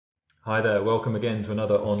Hi there, welcome again to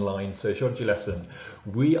another online sociology lesson.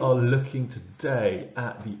 We are looking today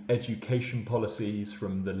at the education policies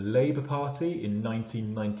from the Labour Party in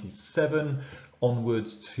 1997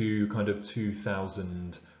 onwards to kind of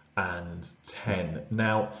 2010.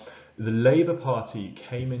 Now, the Labour Party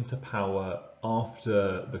came into power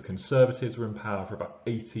after the Conservatives were in power for about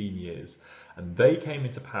 18 years. And they came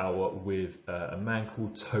into power with a man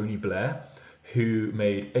called Tony Blair, who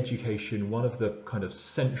made education one of the kind of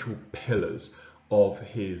central pillars of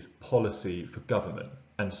his policy for government.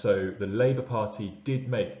 And so the Labour Party did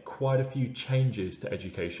make quite a few changes to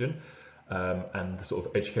education and the sort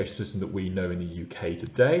of education system that we know in the UK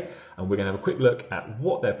today. And we're going to have a quick look at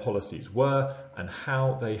what their policies were and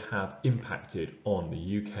how they have impacted on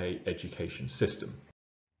the UK education system.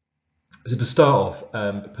 So to start off,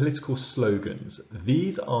 political slogans.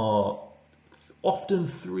 These are often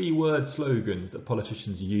three-word slogans that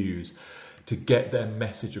politicians use to get their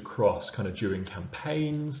message across kind of during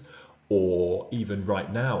campaigns, or even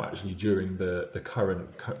right now actually during the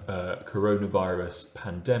current coronavirus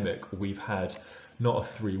pandemic. We've had not a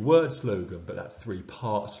three-word slogan, but that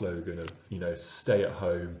three-part slogan of, you know, stay at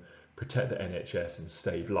home, protect the NHS and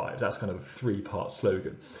save lives. That's kind of a three-part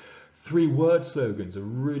slogan. Three-word slogans are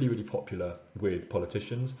really popular with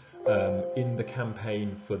politicians. In the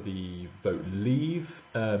campaign for the Vote Leave,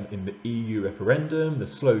 in the EU referendum, the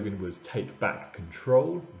slogan was take back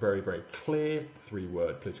control. Very clear,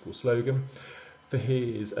 three-word political slogan. For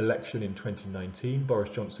his election in 2019,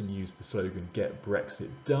 Boris Johnson used the slogan get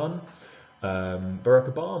Brexit done. Barack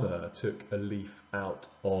Obama took a leaf out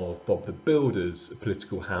of Bob the Builder's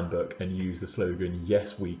political handbook and used the slogan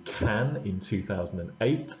yes we can in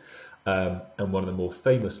 2008. And one of the more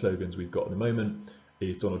famous slogans we've got at the moment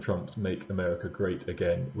is Donald Trump's Make America Great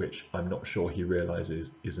Again, which I'm not sure he realizes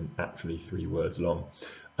isn't actually three words long.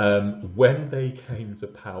 When they came to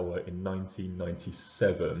power in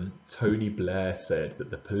 1997, Tony Blair said that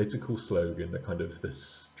the political slogan, the kind of the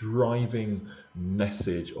striving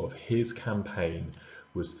message of his campaign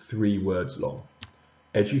was three words long: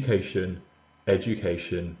 education,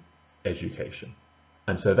 education, education.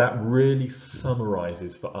 And so that really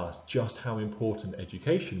summarizes for us just how important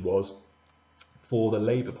education was for the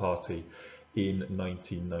Labour Party in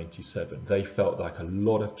 1997. They felt like a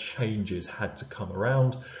lot of changes had to come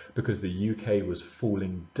around because the UK was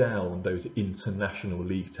falling down those international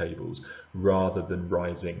league tables rather than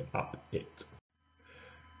rising up it.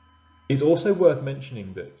 It's also worth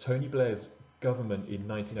mentioning that Tony Blair's government in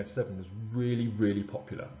 1997 was really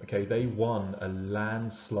popular. Okay, they won a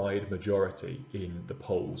landslide majority in the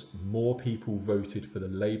polls. More people voted for the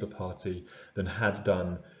Labour Party than had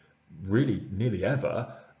done really nearly ever.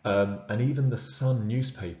 And even the Sun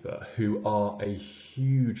newspaper, who are a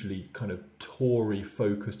hugely kind of Tory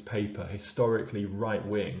focused paper, historically right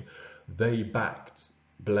wing, they backed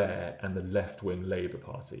Blair and the left-wing Labour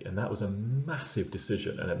Party, and that was a massive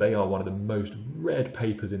decision, and they are one of the most read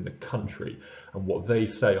papers in the country, and what they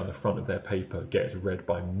say on the front of their paper gets read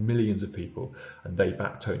by millions of people, and they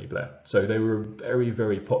backed Tony Blair. So they were a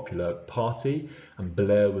very popular party, and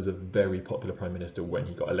Blair was a very popular Prime Minister when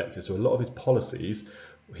he got elected. So a lot of his policies,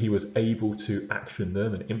 he was able to action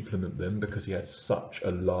them and implement them because he had such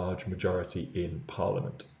a large majority in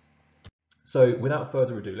Parliament. So without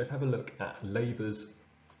further ado, let's have a look at Labour's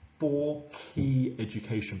 4 key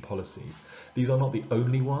education policies. These are not the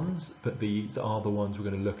only ones, but these are the ones we're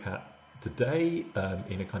going to look at today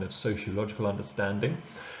in a kind of sociological understanding.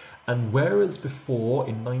 And whereas before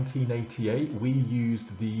in 1988 we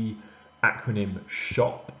used the acronym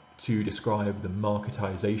SHOP to describe the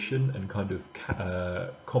marketisation and kind of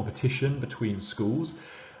competition between schools,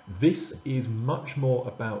 this is much more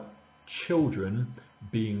about children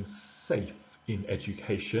being safe in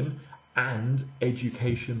education and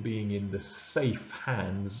education being in the safe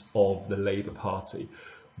hands of the Labour Party.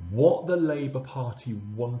 What the Labour Party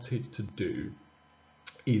wanted to do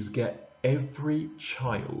is get every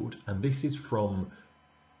child, and this is from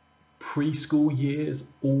preschool years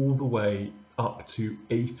all the way up to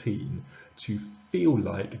 18, to feel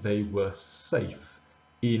like they were safe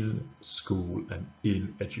in school and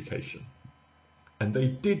in education. And they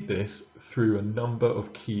did this through a number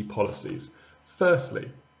of key policies.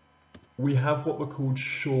 Firstly, we have what were called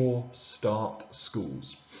Sure Start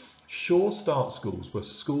schools. Sure Start schools were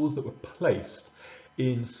schools that were placed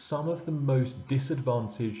in some of the most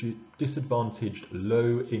disadvantaged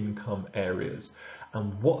low-income areas.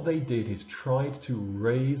 And what they did is tried to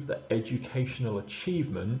raise the educational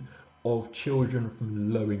achievement of children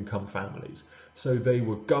from low-income families. So they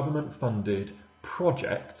were government-funded,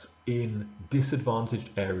 projects in disadvantaged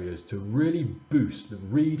areas to really boost the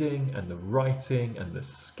reading and the writing and the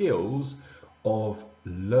skills of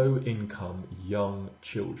low-income young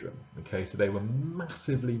children. Okay, so they were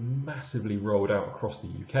massively rolled out across the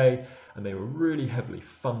UK, and they were really heavily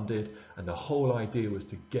funded, and the whole idea was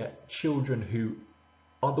to get children who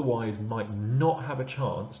otherwise might not have a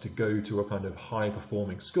chance to go to a kind of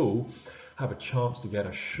high-performing school, have a chance to get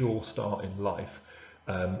a sure start in life,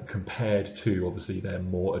 compared to obviously their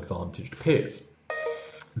more advantaged peers.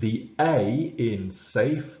 The A in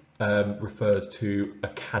SAFE refers to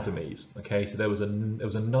academies. Okay, so there was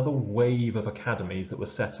another wave of academies that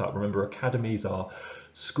were set up. Remember, academies are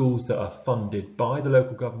schools that are funded by the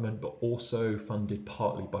local government, but also funded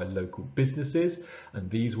partly by local businesses, and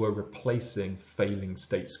these were replacing failing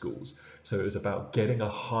state schools. So it was about getting a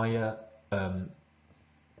higher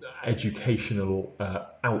educational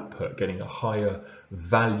output, getting a higher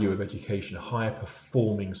value of education, higher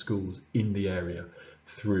performing schools in the area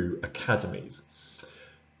through academies.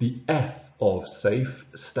 The F of SAFE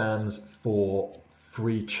stands for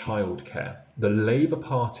free childcare. The Labour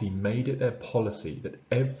Party made it their policy that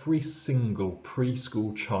every single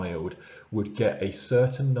preschool child would get a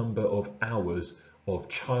certain number of hours of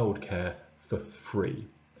childcare for free,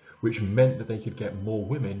 which meant that they could get more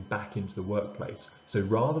women back into the workplace. So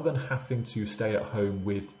rather than having to stay at home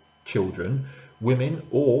with children, women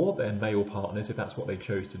or their male partners, if that's what they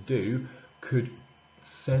chose to do, could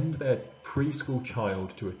send their preschool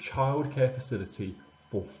child to a childcare facility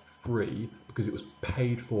for free because it was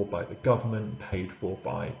paid for by the government, paid for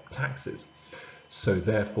by taxes. So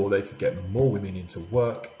therefore they could get more women into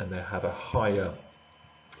work, and they have a higher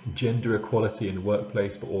gender equality in the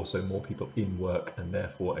workplace, but also more people in work, and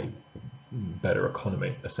therefore a better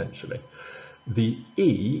economy, essentially. The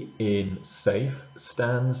E in SAFE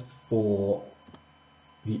stands for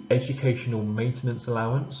the Educational Maintenance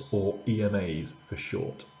Allowance, or EMAs for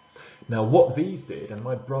short. Now what these did, and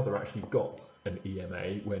my brother actually got an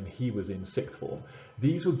EMA when he was in sixth form,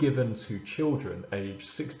 these were given to children aged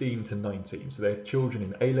 16 to 19, so they're children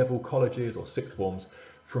in A-level colleges or sixth forms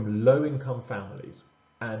from low-income families,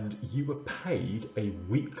 and you were paid a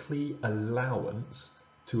weekly allowance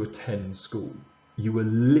to attend school. You were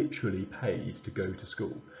literally paid to go to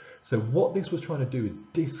school. So what this was trying to do is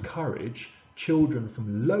discourage children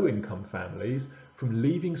from low-income families from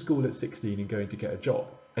leaving school at 16 and going to get a job.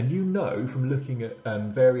 And you know from looking at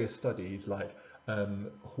various studies like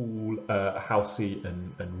Hall, Housey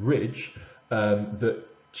and Ridge, that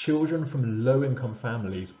children from low-income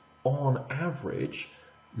families on average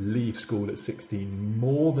leave school at 16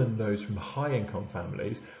 more than those from high-income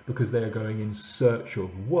families, because they are going in search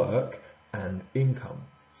of work and income.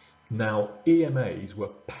 Now, EMAs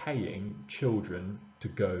were paying children to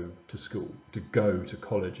go to school, to go to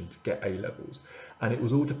college and to get A-levels. And it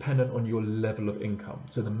was all dependent on your level of income.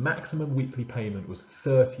 So the maximum weekly payment was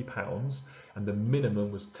 £30 and the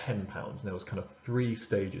minimum was £10. And there was kind of 3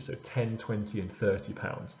 stages, so 10, 20 and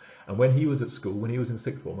 £30. And when he was at school, when he was in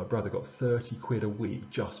sixth form, my brother got 30 quid a week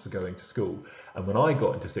just for going to school. And when I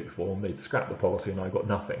got into sixth form, they'd scrapped the policy and I got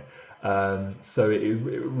nothing. So it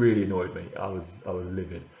really annoyed me. I was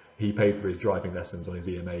livid. He paid for his driving lessons on his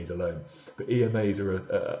EMAs alone. But EMAs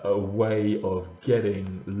are a way of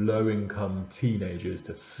getting low-income teenagers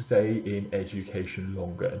to stay in education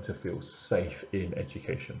longer and to feel safe in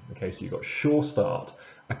education. Okay, so you've got Sure Start,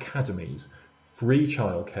 academies, free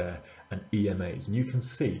childcare and EMAs. And you can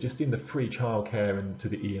see just in the free childcare and to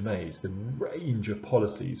the EMAs, the range of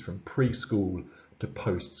policies from preschool to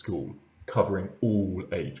post-school, covering all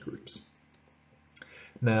age groups.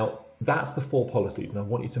 Now, that's the 4 policies, and I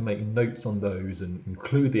want you to make notes on those and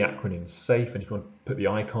include the acronym SAFE, and if you want to put the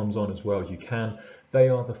icons on as well as you can. They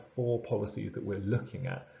are the 4 policies that we're looking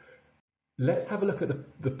at. Let's have a look at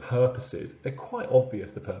the purposes. They're quite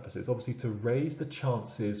obvious, the purposes. Obviously, to raise the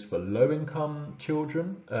chances for low-income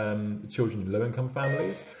children, children in low-income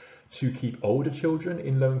families, to keep older children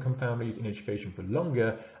in low-income families in education for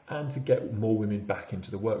longer, and to get more women back into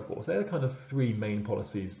the workforce. They're the kind of 3 main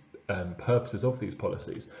policies, purposes of these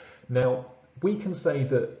policies. Now, we can say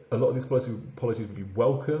that a lot of these policies would be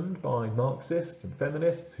welcomed by Marxists and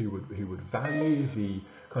feminists who would value the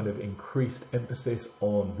kind of increased emphasis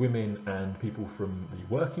on women and people from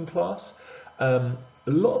the working class. A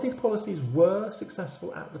lot of these policies were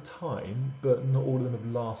successful at the time, but not all of them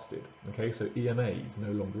have lasted. Okay, so EMAs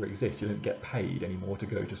no longer exist. You don't get paid anymore to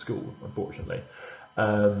go to school, unfortunately.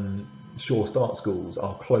 Sure Start schools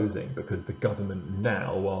are closing because the government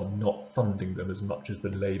now are not funding them as much as the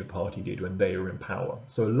Labour Party did when they were in power.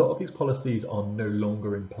 So a lot of these policies are no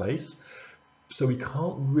longer in place. So we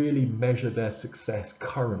can't really measure their success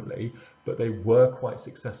currently, but they were quite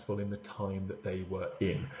successful in the time that they were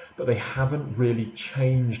in. But they haven't really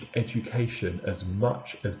changed education as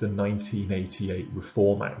much as the 1988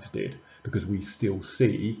 Reform Act did, because we still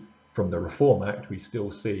see, from the Reform Act, we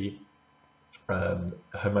still see Her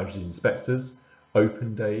Majesty's Inspectors,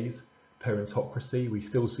 open days, parentocracy. We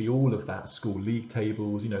still see all of that, school league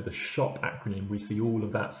tables, you know, the SHOP acronym, we see all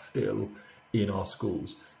of that still in our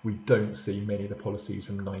schools. We don't see many of the policies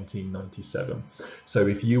from 1997. So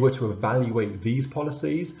if you were to evaluate these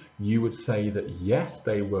policies, you would say that yes,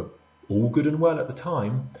 they were all good and well at the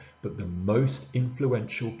time, but the most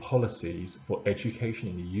influential policies for education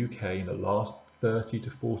in the UK in the last 30 to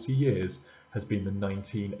 40 years has been the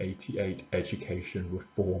 1988 Education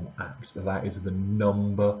Reform Act. That is the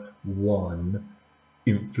 #1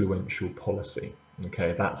 influential policy.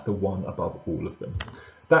 Okay, that's the one above all of them.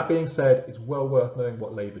 That being said, it's well worth knowing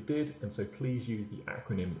what Labour did, and so please use the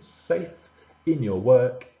acronym SAFE in your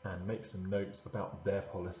work and make some notes about their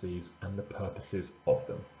policies and the purposes of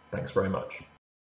them. Thanks very much.